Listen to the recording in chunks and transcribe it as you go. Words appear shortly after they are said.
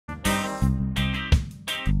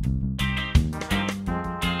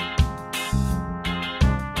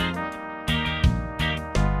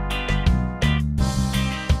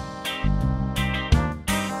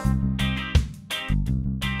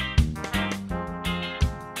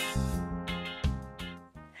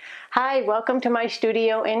Hi, welcome to my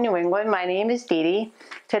studio in New England. My name is Dee Dee.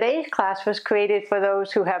 Today's class was created for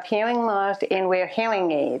those who have hearing loss and wear hearing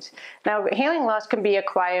aids. Now, hearing loss can be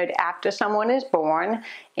acquired after someone is born,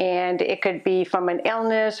 and it could be from an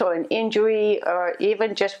illness or an injury or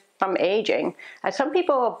even just from aging. Some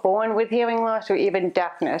people are born with hearing loss or even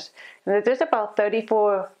deafness. And there's about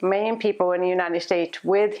 34 million people in the United States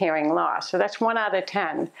with hearing loss, so that's 1 out of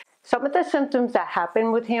 10. Some of the symptoms that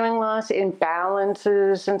happen with hearing loss,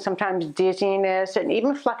 imbalances and sometimes dizziness and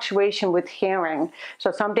even fluctuation with hearing.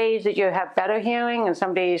 So some days that you have better hearing and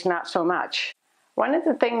some days not so much. One of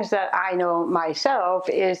the things that I know myself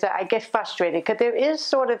is that I get frustrated because there is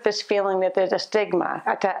sort of this feeling that there's a stigma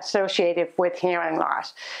associated with hearing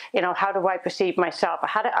loss. How do I perceive myself?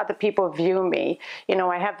 How do other people view me?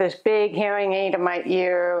 I have this big hearing aid in my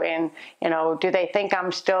ear, and, do they think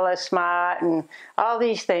I'm still as smart, and all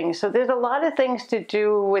these things. So there's a lot of things to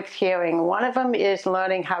do with hearing. One of them is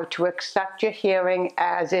learning how to accept your hearing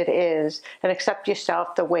as it is and accept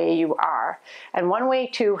yourself the way you are. And one way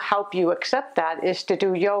to help you accept that is to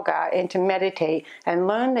do yoga and to meditate and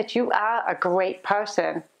learn that you are a great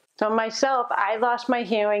person. So myself, I lost my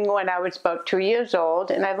hearing when I was about 2 years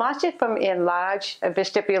old, and I lost it from enlarged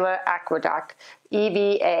vestibular aqueduct,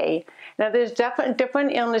 EVA. Now, there's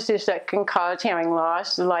different illnesses that can cause hearing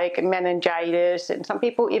loss, like meningitis, and some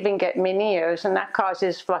people even get Meniere's, and that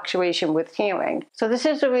causes fluctuation with hearing. So this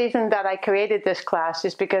is the reason that I created this class,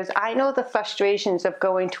 is because I know the frustrations of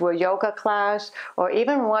going to a yoga class or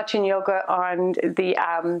even watching yoga on the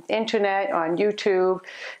internet, on YouTube.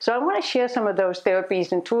 So I want to share some of those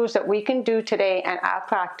therapies and tools that we can do today in our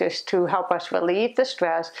practice to help us relieve the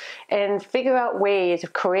stress and figure out ways,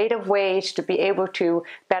 creative ways to be able to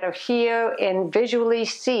better hear and visually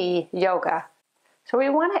see yoga. So we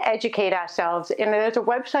want to educate ourselves, and there's a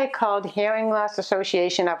website called Hearing Loss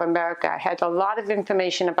Association of America. It has a lot of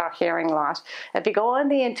information about hearing loss. If you go on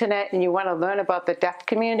the internet and you want to learn about the deaf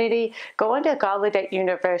community, go into Gallaudet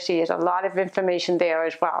University. There's a lot of information there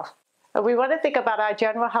as well. We want to think about our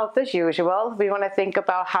general health as usual. We want to think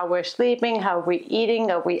about how we're sleeping, how we're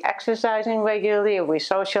eating, are we exercising regularly, are we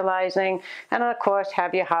socializing, and of course,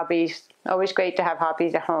 have your hobbies. Always great to have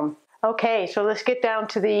hobbies at home. Okay, so let's get down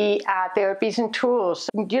to the therapies and tools.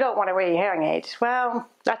 You don't want to wear your hearing aids. Well,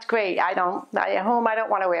 that's great. At home, I don't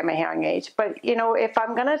want to wear my hearing aids. But, if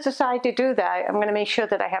I'm going to decide to do that, I'm going to make sure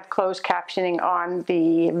that I have closed captioning on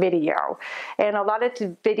the video. And a lot of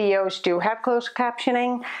the videos do have closed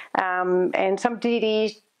captioning, and some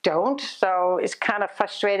DVDs don't, so it's kind of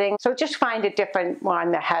frustrating. So just find a different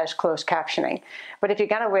one that has closed captioning. But if you're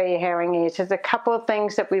going to wear your hearing aids, there's a couple of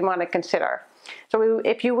things that we want to consider. So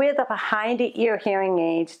if you wear the behind-the-ear hearing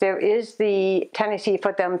aids, there is the tendency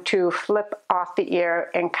for them to flip off the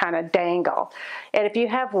ear and kind of dangle. And if you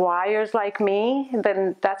have wires like me,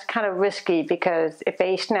 then that's kind of risky, because if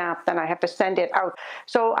they snap, then I have to send it out.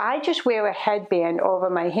 So I just wear a headband over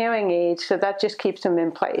my hearing aids, so that just keeps them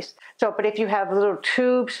in place. But if you have little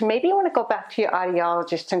tubes, maybe you want to go back to your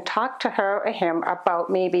audiologist and talk to her or him about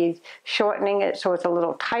maybe shortening it so it's a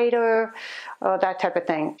little tighter, or that type of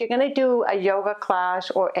thing. If you're going to do a yoga class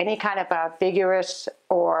or any kind of a vigorous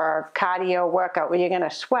or cardio workout where you're going to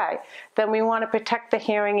sweat, then we want to protect the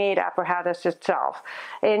hearing aid apparatus itself.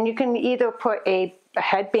 And you can either put a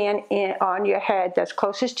headband on your head that's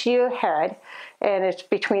closest to your head, and it's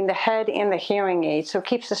between the head and the hearing aid, so it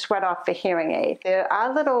keeps the sweat off the hearing aid. There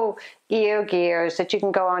are little ear gears that you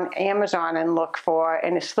can go on Amazon and look for,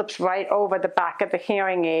 and it slips right over the back of the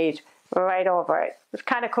hearing aid, right over it. It's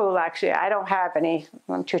kind of cool, actually. I don't have any.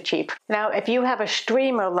 I'm too cheap. Now, if you have a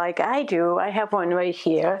streamer like I do, I have one right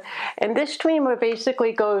here, and this streamer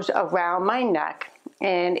basically goes around my neck,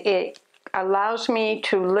 and it allows me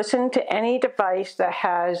to listen to any device that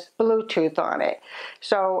has Bluetooth on it.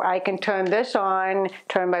 So I can turn this on,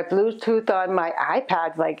 turn my Bluetooth on my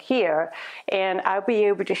iPad like here, and I'll be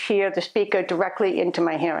able to hear the speaker directly into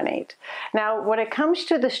my hearing aid. Now, when it comes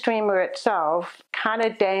to the streamer itself, kind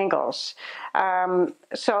of dangles.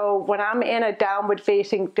 So when I'm in a downward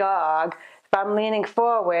facing dog, if I'm leaning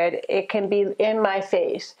forward, it can be in my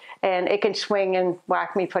face, and it can swing and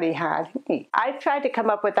whack me pretty hard. I've tried to come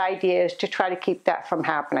up with ideas to try to keep that from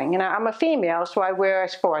happening. I'm a female, so I wear a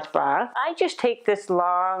sports bra. I just take this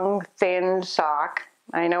long, thin sock.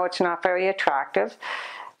 I know it's not very attractive,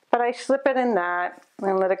 But I slip it in that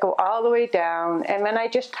and let it go all the way down. And then I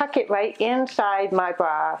just tuck it right inside my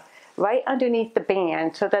bra, right underneath the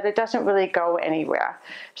band, so that it doesn't really go anywhere.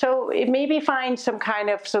 So it maybe find some kind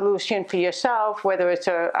of solution for yourself, whether it's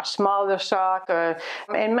a smaller sock,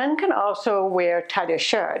 and men can also wear tighter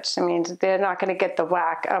shirts. I mean, they're not going to get the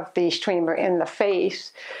whack of the streamer in the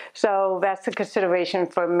face. So that's a consideration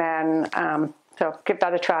for men. So give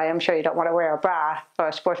that a try. I'm sure you don't want to wear a bra or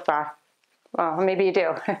a sports bra. Well, maybe you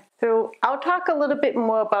do. So I'll talk a little bit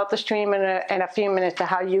more about the stream in a few minutes to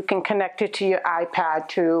how you can connect it to your iPad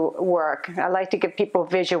to work. I like to give people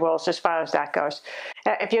visuals as far as that goes.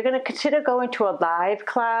 If you're going to consider going to a live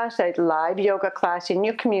class, a live yoga class in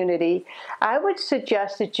your community, I would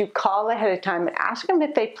suggest that you call ahead of time and ask them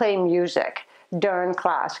if they play music during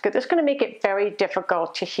class, because it's going to make it very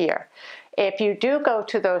difficult to hear. If you do go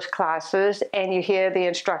to those classes and you hear the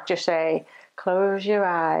instructor say, "Close your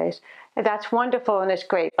eyes," that's wonderful and it's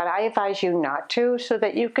great, but I advise you not to, so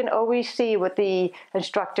that you can always see what the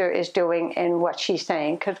instructor is doing and what she's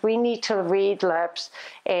saying, because we need to read lips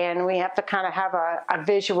and we have to kind of have a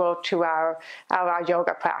visual to our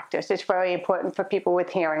yoga practice. It's very important for people with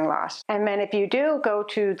hearing loss. And then if you do go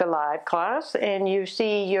to the live class and you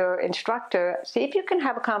see your instructor, see if you can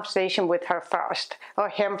have a conversation with her first, or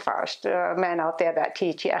him first, men out there that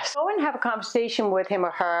teach, yes. Go and have a conversation with him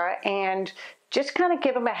or her and just kind of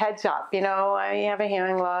give them a heads up, you know, you have a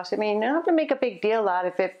hearing loss. I mean, you don't have to make a big deal out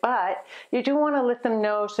of it, but you do want to let them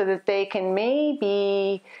know so that they can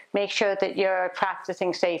maybe make sure that you're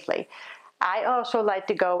practicing safely. I also like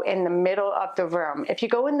to go in the middle of the room. If you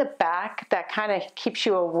go in the back, that kind of keeps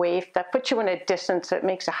you away, that puts you in a distance that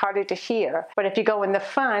makes it harder to hear. But if you go in the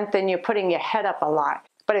front, then you're putting your head up a lot.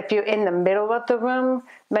 But if you're in the middle of the room,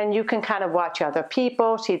 then you can kind of watch other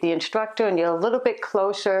people, see the instructor, and you're a little bit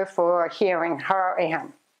closer for hearing her and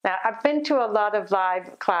him. Now, I've been to a lot of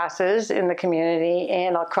live classes in the community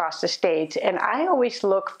and across the states, and I always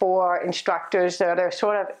look for instructors that are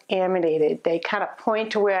sort of animated. They kind of point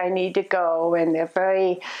to where I need to go, and they're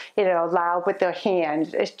very, you know, loud with their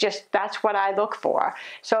hands. It's just, that's what I look for.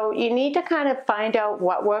 So you need to kind of find out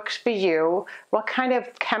what works for you, what kind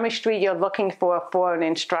of chemistry you're looking for an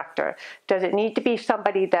instructor. Does it need to be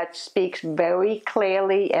somebody that speaks very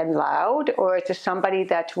clearly and loud, or is it somebody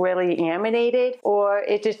that's really animated, or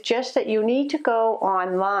is it just that you need to go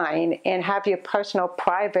online and have your personal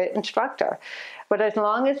private instructor? But as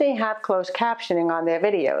long as they have closed captioning on their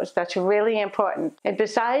videos, that's really important. And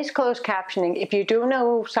besides closed captioning, if you do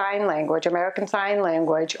know sign language, American Sign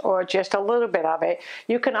Language, or just a little bit of it,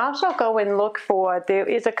 you can also go and look for, there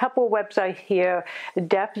is a couple websites here,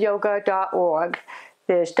 deafyoga.org,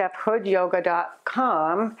 there's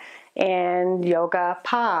deafhoodyoga.com, and Yoga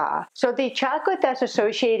Pa. So the chakra that's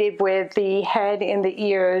associated with the head and the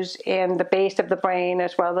ears and the base of the brain,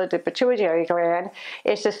 as well as the pituitary gland,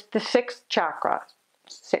 is the sixth chakra.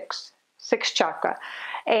 Sixth chakra.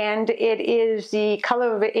 And it is the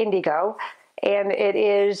color of indigo, and it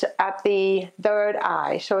is at the third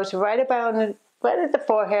eye. So it's right at the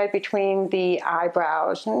forehead between the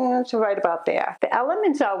eyebrows. It's right about there. The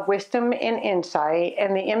elements are wisdom and insight,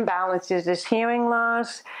 and the imbalances is hearing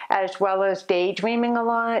loss as well as daydreaming a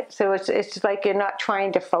lot. So it's like you're not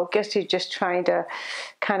trying to focus, you're just trying to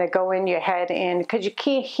kind of go in your head, and because you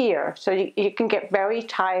can't hear, so you can get very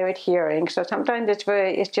tired hearing. So sometimes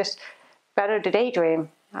it's just better to daydream.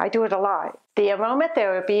 I do it a lot. The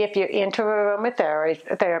aromatherapy, if you're into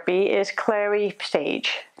aromatherapy, is clary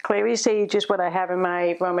sage. Clary sage is what I have in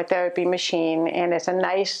my aromatherapy machine, and it's a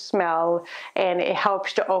nice smell, and it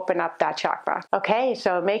helps to open up that chakra. Okay,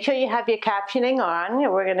 so make sure you have your captioning on.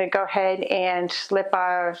 We're going to go ahead and slip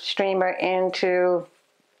our streamer into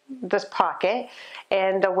this pocket,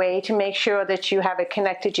 and the way to make sure that you have it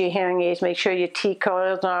connected to your hearing aids, make sure your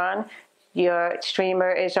T-coil is on, your streamer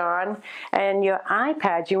is on, and your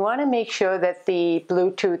iPad, you want to make sure that the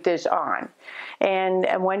Bluetooth is on. And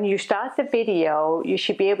when you start the video, you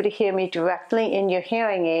should be able to hear me directly in your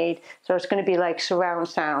hearing aid, so it's going to be like surround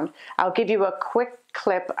sound. I'll give you a quick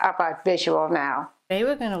clip of our visual now. Today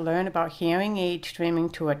we're going to learn about hearing aid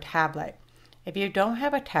streaming to a tablet. If you don't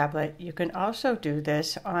have a tablet, you can also do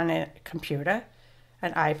this on a computer,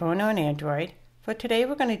 an iPhone or an Android. For today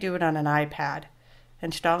we're going to do it on an iPad.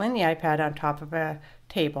 Installing the iPad on top of a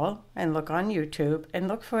table, and look on YouTube and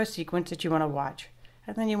look for a sequence that you want to watch.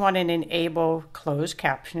 And then you want to enable closed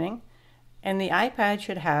captioning, and the iPad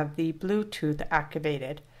should have the Bluetooth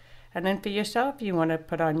activated. And then for yourself, you want to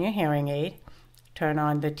put on your hearing aid, turn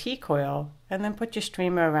on the T-coil, and then put your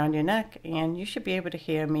streamer around your neck, and you should be able to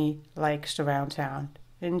hear me like surround sound.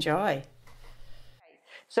 Enjoy.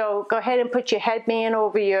 So go ahead and put your headband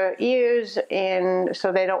over your ears and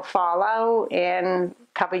so they don't fall out, and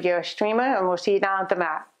cover your streamer, and we'll see you down at the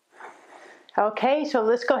mat. Okay, so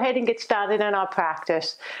let's go ahead and get started in our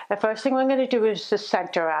practice. The first thing we're going to do is to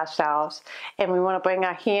center ourselves, and we want to bring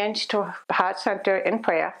our hands to heart center in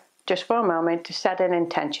prayer just for a moment to set an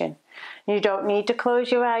intention. You don't need to close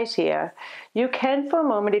your eyes here. You can for a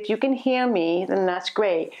moment. If you can hear me, then that's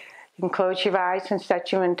great. You can close your eyes and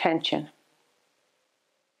set your intention.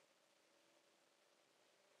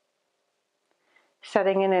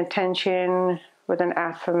 Setting an intention with an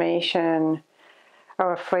affirmation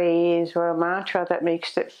or a phrase or a mantra that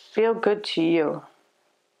makes it feel good to you.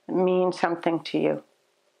 It means something to you.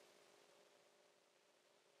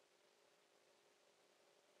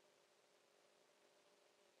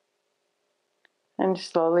 And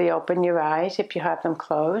slowly open your eyes if you have them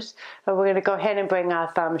closed. And we're going to go ahead and bring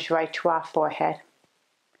our thumbs right to our forehead.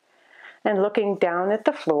 And looking down at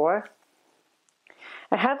the floor,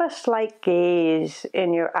 and have a slight gaze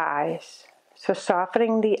in your eyes. So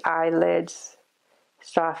softening the eyelids,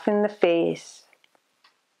 soften the face.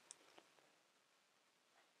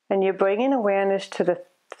 And you're bringing awareness to the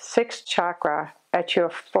 6th chakra at your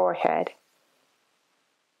forehead.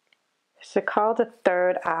 It's called the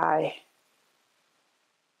 3rd eye.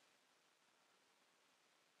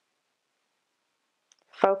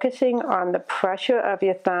 Focusing on the pressure of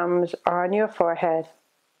your thumbs on your forehead.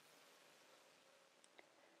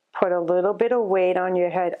 Put a little bit of weight on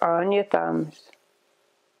your head, on your thumbs.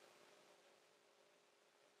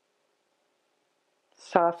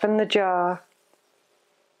 Soften the jaw.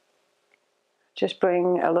 Just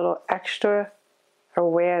bring a little extra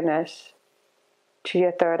awareness to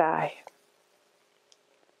your 3rd eye.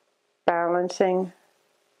 Balancing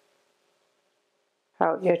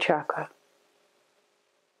out your chakra.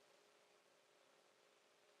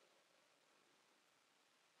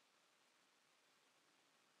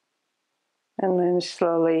 And then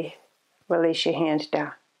slowly release your hands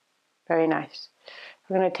down. Very nice.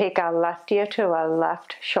 We're going to take our left ear to our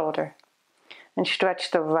left shoulder and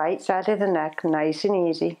stretch the right side of the neck nice and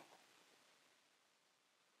easy.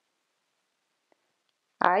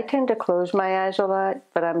 I tend to close my eyes a lot,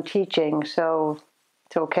 but I'm teaching, so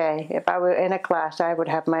it's okay. If I were in a class, I would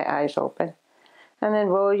have my eyes open. And then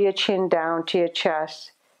roll your chin down to your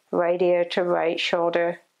chest, right ear to right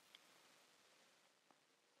shoulder.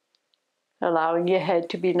 Allowing your head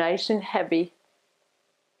to be nice and heavy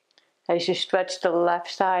as you stretch the left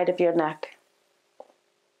side of your neck.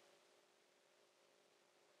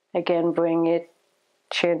 Again, bring it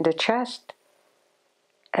chin to chest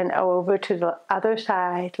and over to the other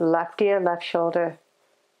side, left ear, left shoulder.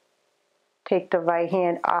 Take the right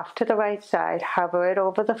hand off to the right side, hover it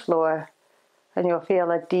over the floor, and you'll feel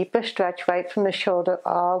a deeper stretch right from the shoulder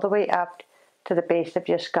all the way up to the base of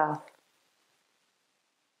your skull.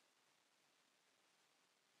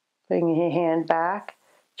 Bring your hand back,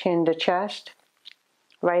 chin to chest,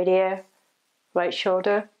 right ear, right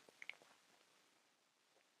shoulder.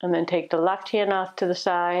 And then take the left hand off to the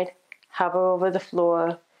side, hover over the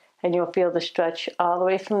floor, and you'll feel the stretch all the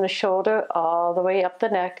way from the shoulder, all the way up the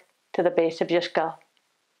neck to the base of your skull.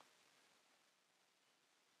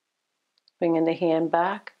 Bringing the hand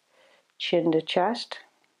back, chin to chest.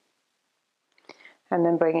 And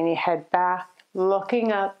then bringing your head back,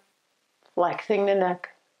 looking up, flexing the neck.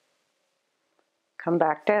 Come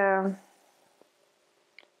back down.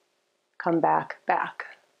 Come back.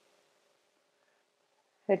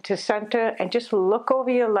 To center, and just look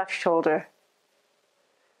over your left shoulder.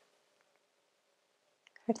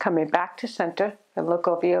 And coming back to center, and look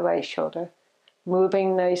over your right shoulder.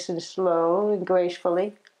 Moving nice and slow and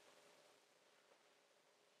gracefully.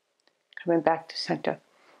 Coming back to center.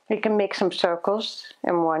 You can make some circles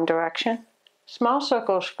in one direction. Small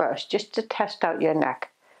circles first, just to test out your neck.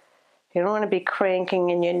 You don't want to be cranking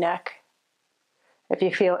in your neck. If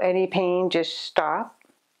you feel any pain, just stop.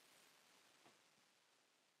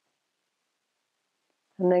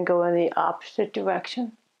 And then go in the opposite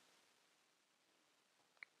direction.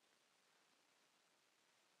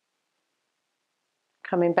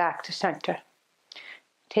 Coming back to center.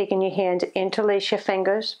 Taking your hands, interlace your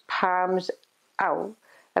fingers, palms out.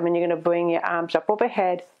 And then you're going to bring your arms up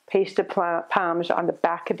overhead, place the palms on the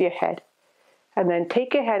back of your head. And then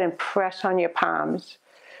take your head and press on your palms.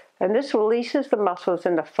 And this releases the muscles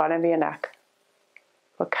in the front of your neck.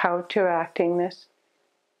 We're counteracting this.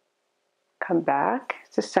 Come back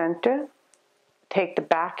to center. Take the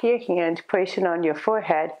back of your hand, place it on your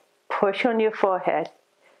forehead. Push on your forehead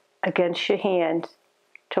against your hand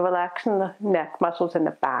to relax in the neck muscles in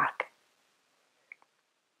the back.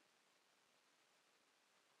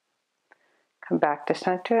 Come back to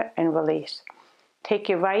center and release. Take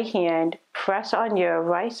your right hand, press on your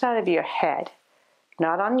right side of your head,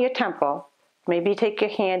 not on your temple. Maybe take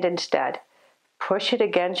your hand instead. Push it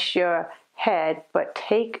against your head, but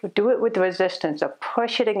do it with resistance, or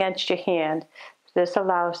push it against your hand. This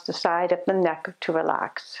allows the side of the neck to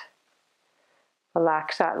relax.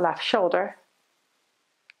 Relax that left shoulder.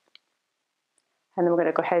 And then we're going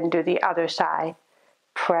to go ahead and do the other side.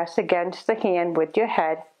 Press against the hand with your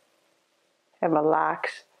head and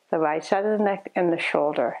relax the right side of the neck and the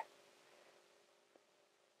shoulder.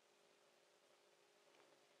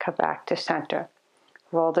 Come back to center.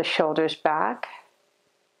 Roll the shoulders back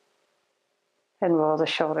and roll the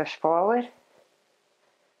shoulders forward.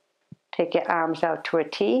 Take your arms out to a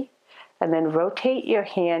T and then rotate your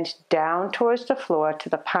hands down towards the floor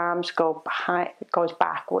till the palms goes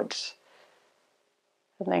backwards.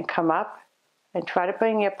 And then come up and try to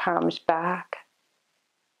bring your palms back,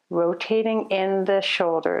 rotating in the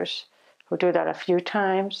shoulders. We'll do that a few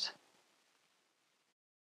times.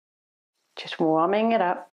 Just warming it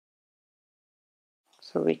up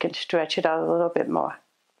so we can stretch it out a little bit more.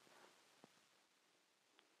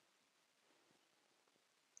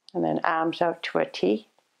 And then arms out to a T.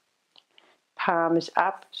 Palms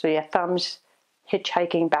up, so your thumbs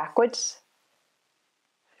hitchhiking backwards.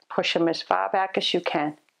 Push them as far back as you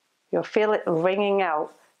can. You'll feel it ringing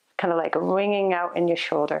out, kind of like ringing out in your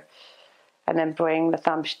shoulder. And then bring the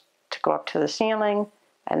thumbs to go up to the ceiling,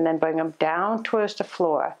 and then bring them down towards the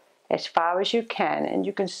floor as far as you can. And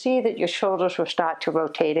you can see that your shoulders will start to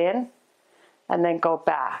rotate in, and then go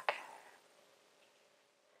back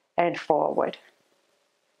and forward.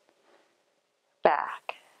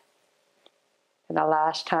 Back. And the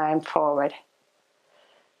last time, forward.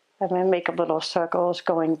 And then make a little circles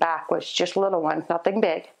going backwards, just little ones, nothing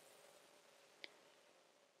big.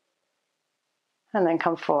 And then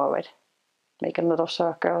come forward, making little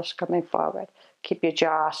circles coming forward. Keep your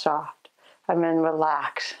jaw soft, and then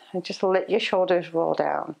relax, and just let your shoulders roll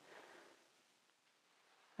down.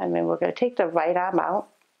 And then we're going to take the right arm out,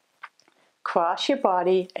 cross your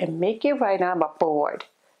body, and make your right arm a board.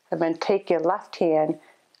 And then take your left hand,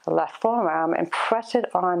 the left forearm, and press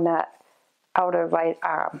it on that outer right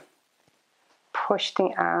arm. Push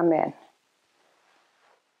the arm in.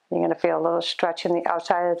 You're going to feel a little stretch in the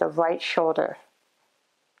outside of the right shoulder.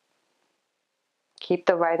 Keep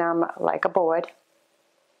the right arm like a board.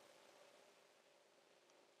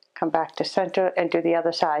 Come back to center and do the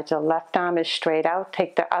other side. So the left arm is straight out.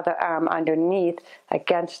 Take the other arm underneath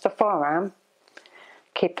against the forearm.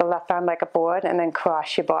 Keep the left arm like a board, and then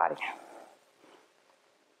cross your body.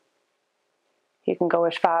 You can go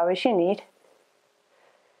as far as you need.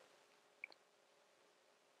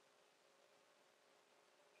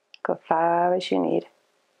 Go far as you need.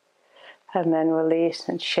 And then release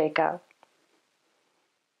and shake out.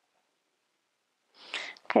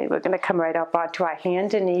 Okay, we're going to come right up onto our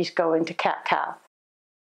hands and knees, go into cat-cow.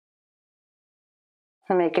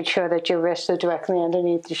 And making sure that your wrists are directly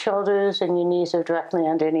underneath your shoulders and your knees are directly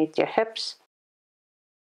underneath your hips.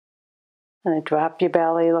 And then drop your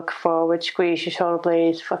belly, look forward, squeeze your shoulder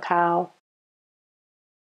blades for cow.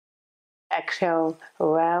 Exhale,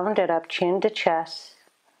 round it up, chin to chest.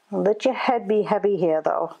 Let your head be heavy here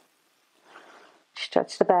though.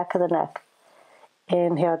 Stretch the back of the neck.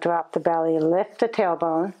 Inhale, drop the belly, lift the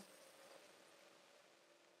tailbone.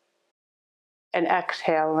 And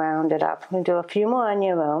exhale, round it up. We'll do a few more on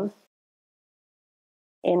your own.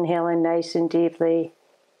 Inhaling nice and deeply.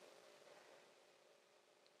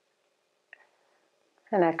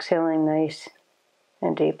 And exhaling nice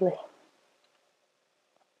and deeply.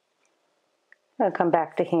 I'll come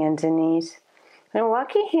back to hands and knees. And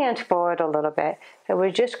walk your hands forward a little bit. And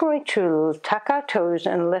we're just going to tuck our toes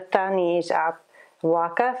and lift our knees up.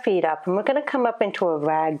 Walk our feet up. And we're going to come up into a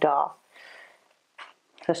rag doll.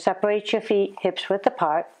 So separate your feet, hips width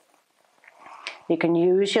apart. You can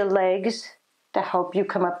use your legs to help you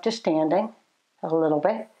come up to standing a little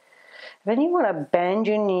bit. Then you want to bend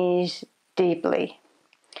your knees deeply.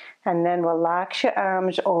 And then relax your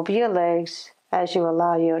arms over your legs as you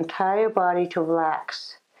allow your entire body to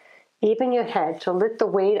relax. Even your head, so let the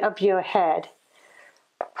weight of your head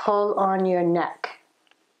pull on your neck.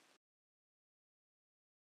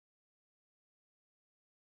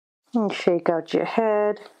 And shake out your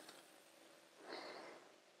head.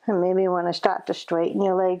 And maybe you want to start to straighten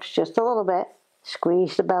your legs just a little bit.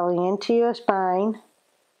 Squeeze the belly into your spine.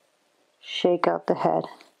 Shake out the head.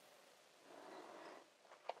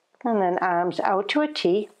 And then arms out to a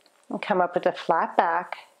T. And come up with a flat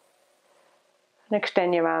back. And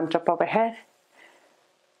extend your arms up overhead.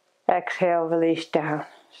 Exhale, release down.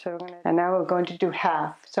 And now we're going to do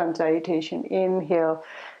half sun salutation. Inhale,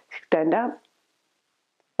 extend up.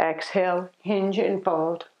 Exhale, hinge and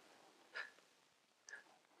fold.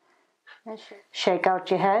 Shake out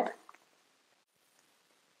your head.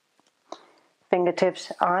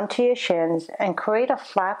 Fingertips onto your shins and create a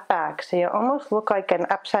flat back so you almost look like an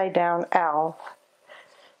upside down L.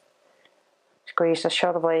 Squeeze the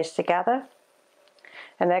shoulder blades together.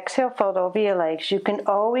 And exhale, fold over your legs. You can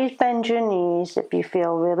always bend your knees if you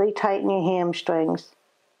feel really tight in your hamstrings.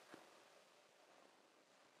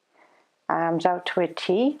 Arms out to a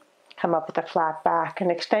T. Come up with a flat back and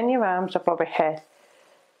extend your arms up overhead.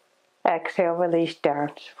 Exhale, release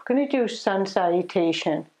down. So we're going to do sun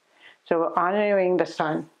salutation. So we're honoring the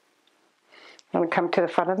sun. I'm going to come to the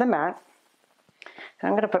front of the mat. And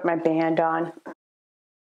I'm going to put my band on.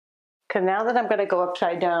 Because now that I'm going to go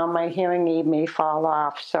upside down, my hearing aid may fall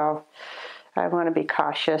off. So I want to be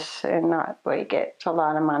cautious and not break it. It's a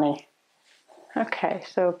lot of money. Okay,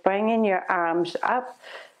 so bringing your arms up.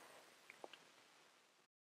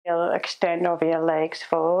 You'll extend over your legs,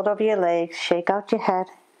 fold over your legs, shake out your head.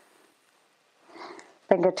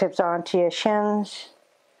 Fingertips onto your shins.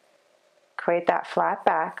 Create that flat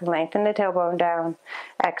back, lengthen the tailbone down.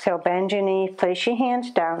 Exhale, bend your knee, place your hands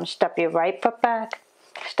down, step your right foot back,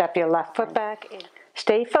 step your left foot back.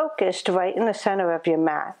 Stay focused right in the center of your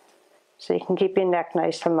mat so you can keep your neck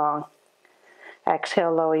nice and long.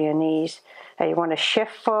 Exhale, lower your knees. Now you want to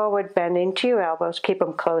shift forward, bend into your elbows, keep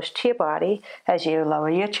them close to your body as you lower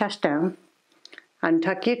your chest down.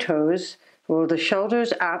 Untuck your toes, roll the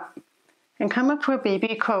shoulders up, and come up for a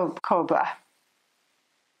baby cobra.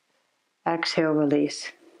 Exhale,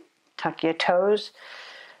 release. Tuck your toes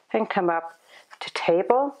and come up to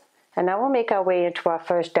table. And now we'll make our way into our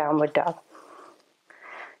first downward dog.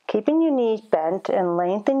 Keeping your knees bent and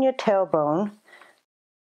lengthen your tailbone.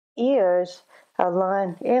 Ears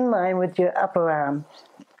are in line with your upper arms.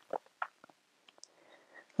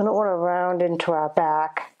 We don't want to round into our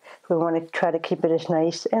back. We want to try to keep it as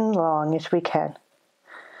nice and long as we can.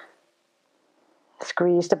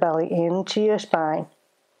 Squeeze the belly into your spine.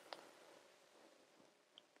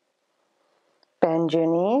 Bend your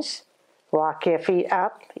knees, walk your feet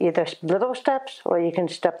up, either little steps or you can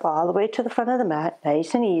step all the way to the front of the mat,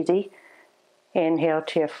 nice and easy. Inhale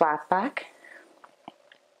to your flat back.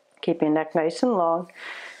 Keep your neck nice and long.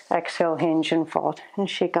 Exhale, hinge and fold and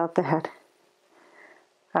shake out the head.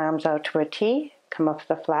 Arms out to a T, come up to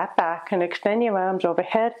the flat back and extend your arms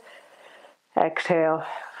overhead. Exhale,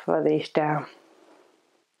 release down.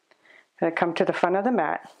 Gonna come to the front of the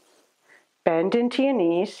mat. Bend into your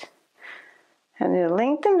knees. And then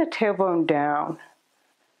lengthen the tailbone down.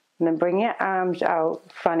 And then bring your arms out in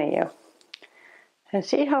front of you. And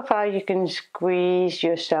see how far you can squeeze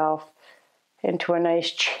yourself into a nice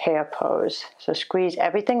chair pose. So squeeze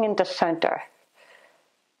everything into center.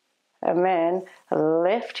 And then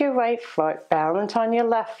lift your right foot, balance on your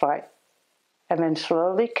left foot. And then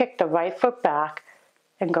slowly kick the right foot back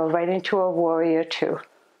and go right into a warrior two.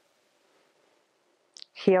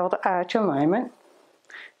 Heel to arch alignment.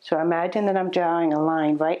 So imagine that I'm drawing a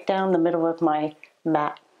line right down the middle of my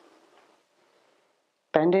mat.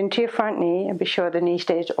 Bend into your front knee and be sure the knee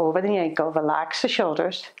stays over the ankle. Relax the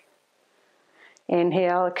shoulders.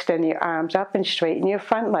 Inhale, extend your arms up and straighten your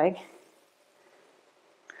front leg.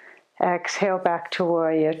 Exhale, back to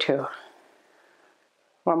warrior two.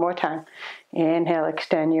 One more time. Inhale,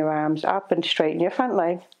 extend your arms up and straighten your front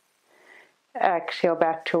leg. Exhale,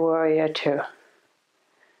 back to warrior two.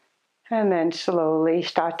 And then slowly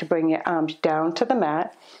start to bring your arms down to the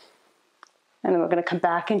mat. And then we're going to come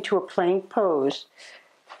back into a plank pose.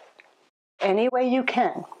 Any way you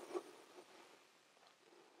can.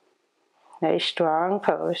 Nice strong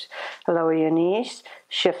pose. Lower your knees,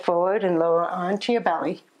 shift forward and lower onto your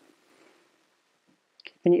belly.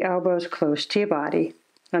 Keeping your elbows close to your body.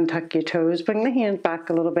 Untuck your toes, bring the hands back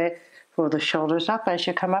a little bit. Roll the shoulders up as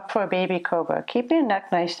you come up for a baby cobra. Keep your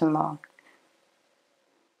neck nice and long.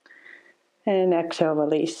 And exhale,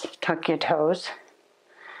 release. Tuck your toes.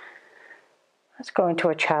 Let's go into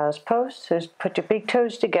a child's pose. So put your big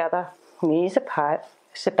toes together, knees apart.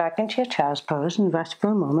 Sit back into your child's pose and rest for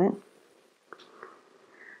a moment.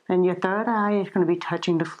 And your third eye is going to be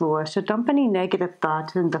touching the floor. So dump any negative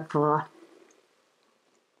thoughts in the floor.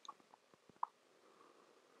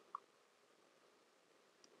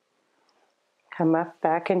 Come up,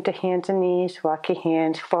 back into hands and knees. Walk your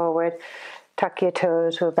hands forward. Tuck your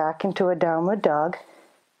toes. We're back into a downward dog.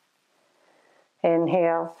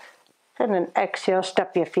 Inhale. And then exhale,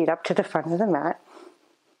 step your feet up to the front of the mat.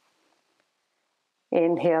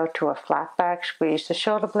 Inhale to a flat back, squeeze the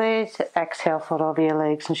shoulder blades. Exhale, fold over your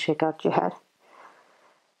legs and shake out your head.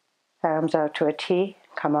 Arms out to a T.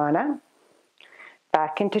 Come on up.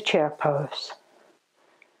 Back into chair pose.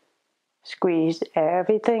 Squeeze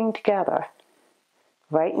everything together.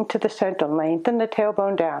 Right into the center. Lengthen the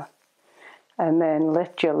tailbone down. And then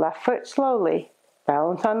lift your left foot slowly.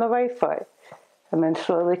 Balance on the right foot. And then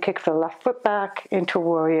slowly kick the left foot back into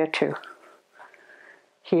warrior two.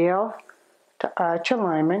 Heel to arch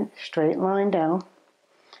alignment. Straight line down.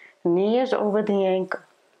 Knee is over the ankle.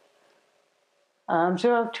 Arms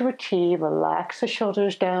are out to a T. Relax the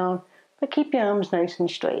shoulders down, but keep your arms nice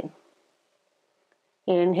and straight.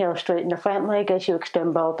 Inhale, straighten the front leg as you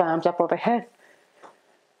extend both arms up overhead.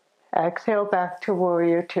 Exhale, back to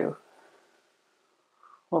warrior two.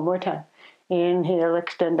 One more time. Inhale,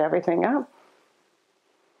 extend everything up.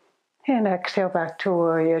 And exhale, back to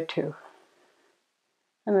warrior two.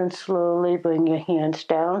 And then slowly bring your hands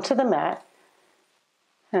down to the mat.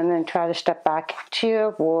 And then try to step back to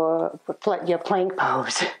your plank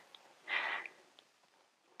pose.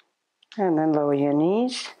 And then lower your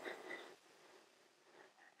knees.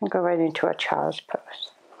 And go right into a child's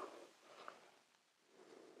pose.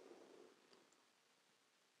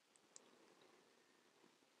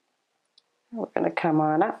 We're going to come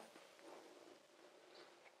on up.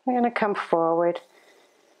 We're going to come forward.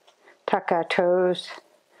 Tuck our toes.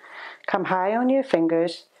 Come high on your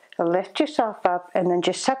fingers. Lift yourself up and then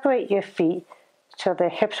just separate your feet so the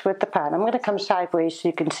hips width apart. I'm going to come sideways so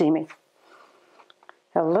you can see me.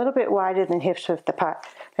 A little bit wider than hips width apart.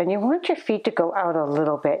 And you want your feet to go out a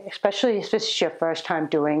little bit, especially if this is your first time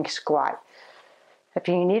doing squat. If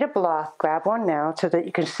you need a block, grab one now so that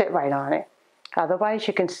you can sit right on it. Otherwise,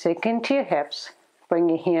 you can sink into your hips, bring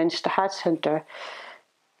your hands to heart center,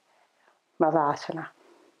 Malasana.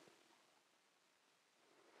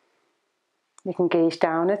 You can gaze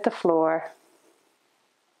down at the floor,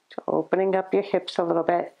 so opening up your hips a little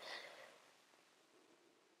bit.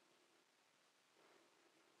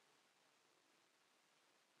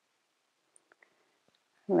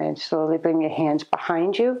 And then slowly bring your hands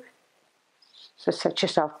behind you, so set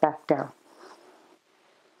yourself back down.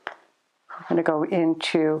 We're going to go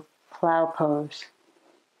into plow pose.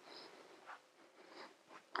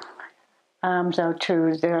 Arms out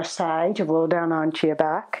to their side, you roll down onto your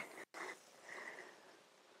back.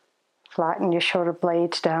 Flatten your shoulder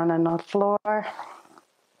blades down on the floor.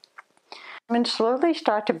 And slowly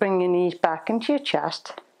start to bring your knees back into your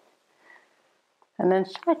chest. And then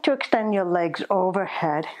start to extend your legs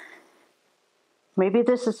overhead. Maybe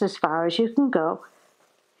this is as far as you can go.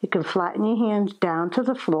 You can flatten your hands down to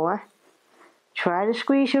the floor. Try to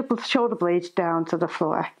squeeze your shoulder blades down to the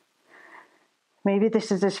floor. Maybe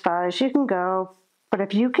this is as far as you can go, but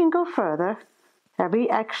if you can go further, every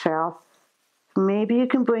exhale, maybe you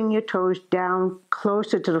can bring your toes down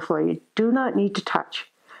closer to the floor. You do not need to touch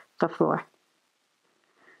the floor.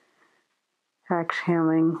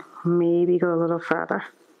 Exhaling, maybe go a little further.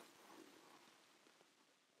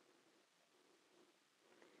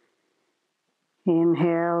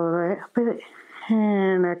 Inhale a little bit,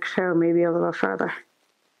 and exhale maybe a little further.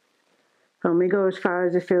 Only go as far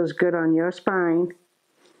as it feels good on your spine.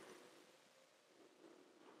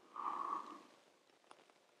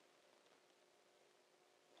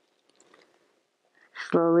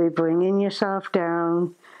 Slowly bringing yourself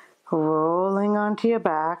down, rolling onto your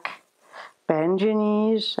back. Bend your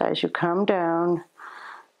knees as you come down,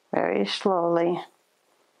 very slowly.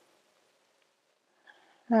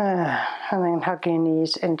 And then hug your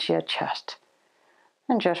knees into your chest.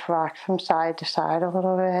 And just rock from side to side a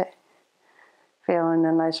little bit. Feeling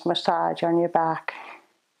a nice massage on your back.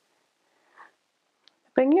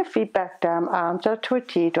 Bring your feet back down, arms out to a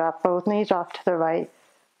T. Drop both knees off to the right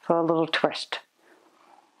for a little twist.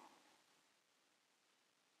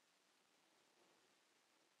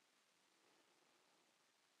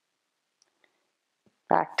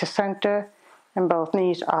 Back to center, and both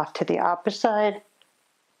knees off to the opposite side,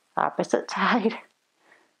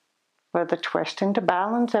 for the twist and to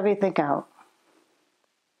balance everything out.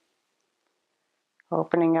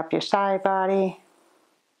 Opening up your side body.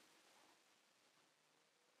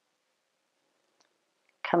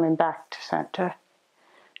 Coming back to center.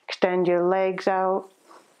 Extend your legs out,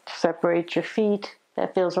 separate your feet.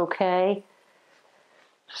 That feels okay.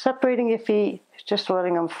 Separating your feet, just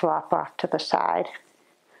letting them flop off to the side.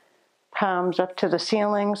 Palms up to the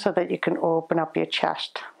ceiling so that you can open up your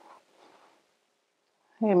chest.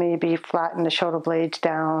 You maybe flatten the shoulder blades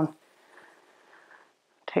down.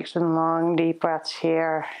 Take some long, deep breaths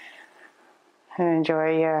here and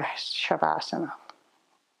enjoy your Shavasana.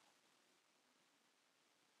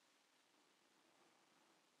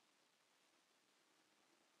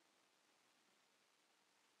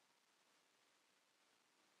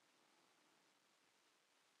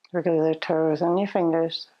 Wiggle the toes and your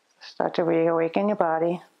fingers. Start to reawaken your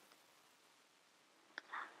body.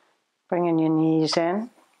 Bringing your knees in.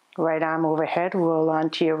 Right arm overhead. Roll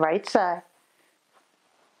onto your right side.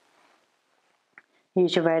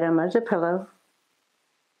 Use your right arm as a pillow.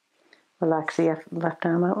 Relax the left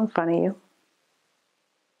arm out in front of you.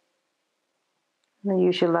 And then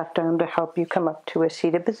use your left arm to help you come up to a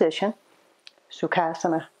seated position.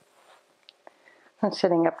 Sukhasana. And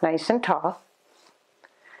sitting up nice and tall.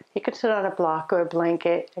 You can sit on a block or a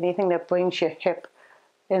blanket, anything that brings your hip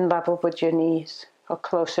in level with your knees or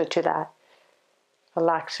closer to that.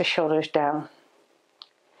 Relax the shoulders down.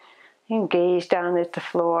 And gaze down at the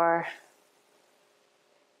floor.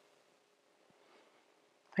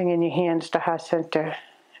 Bringing your hands to heart center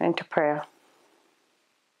and to prayer.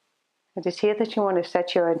 And just here that you want to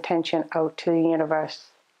set your intention out to the universe.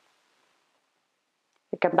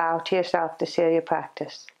 You can bow to yourself to seal your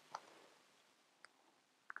practice.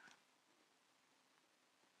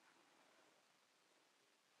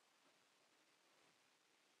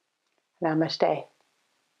 Namaste.